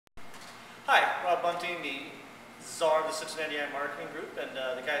Hi, Rob Bunting, the czar of the Cincinnati Marketing Group, and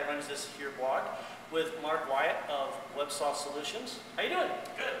the guy who runs this here blog, with Mark Wyatt of WebSoft Solutions. How you doing?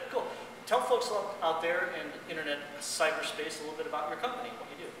 Good. Cool. Tell folks out there in internet cyberspace a little bit about your company, what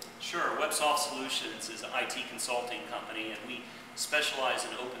you do. Sure. WebSoft Solutions is an IT consulting company, and we specialize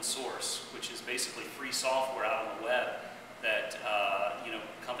in open source, which is basically free software out on the web that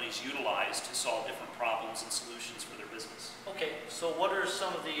companies utilize to solve different problems and solutions for their business. Okay, so what are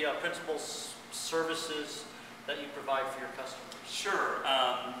some of the principal services that you provide for your customers? Sure.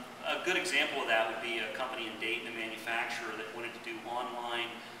 A good example of that would be a company in Dayton, a manufacturer that wanted to do online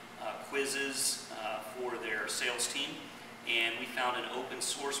quizzes for their sales team, and we found an open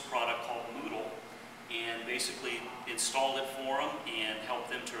source product called Moodle, and basically installed it for them and helped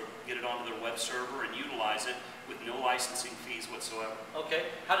them to get it onto their web server and utilize it with no licensing fees whatsoever. Okay,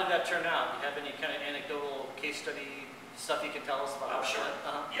 how did that turn out? Do you have any kind of anecdotal case study stuff you can tell us about? Oh, sure.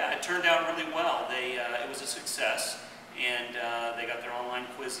 Yeah, it turned out really well. It was a success, and they got their online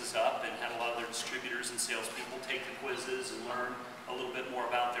quizzes up and had a lot of their distributors and salespeople take the quizzes and learn a little bit more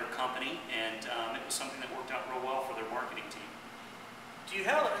about their company, and it was something that worked out real well for their marketing team. Do you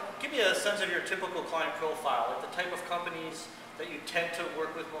have, give me a sense of your typical client profile, like the type of companies that you tend to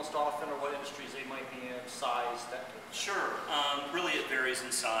work with most often, or what industries they might be in, size, that type of thing? Sure. Really it varies in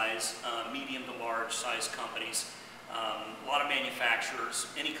size, medium to large size companies. A lot of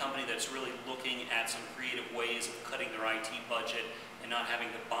manufacturers, any company that's really looking at some creative ways of cutting their IT budget and not having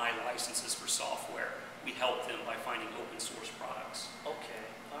to buy licenses for software, we help them by finding open source products. Okay,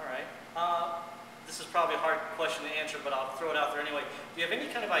 all right. This is probably a hard question to answer, but I'll throw it out there anyway. Do you have any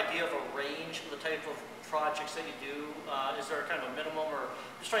kind of idea of a range of the type of projects that you do? Is there a kind of a minimum, or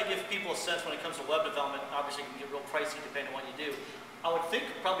just try to give people a sense when it comes to web development? Obviously, it can get real pricey depending on what you do. I would think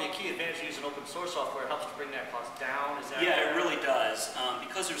probably a key advantage of using open source software helps to bring that cost down. Is that fair? It really does.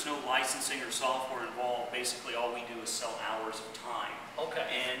 Because there's no licensing or software involved, basically all we do is sell hours of time. Okay.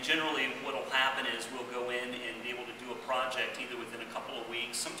 And generally what will happen is we'll go in and be able to do a project either within a couple of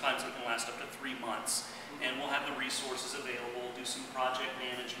weeks, sometimes it can last up to 3 months, and we'll have the resources available, do some project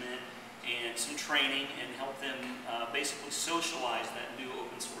management and some training, and help them basically socialize that new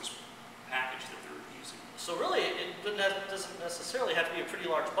open source package that they're using. So really, it doesn't necessarily have to be a pretty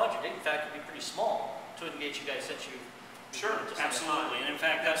large budget. In fact, it can be pretty small to engage you guys since you. Sure, absolutely. And in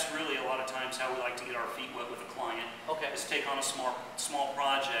fact, that's really a lot of times how we like to get our feet wet with a client. Okay. Is take on a small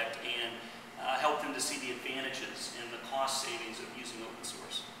project and help them to see the advantages and the cost savings of using open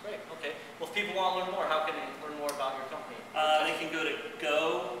source. Great. Okay. Well, if people want to learn more, how can they learn more about your company? They can go to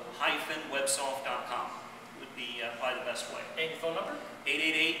go-websoft.com. Would be probably the best way. And your phone number?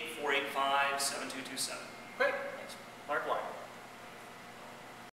 888-485-7227. Great. Thanks. Mark Wyatt.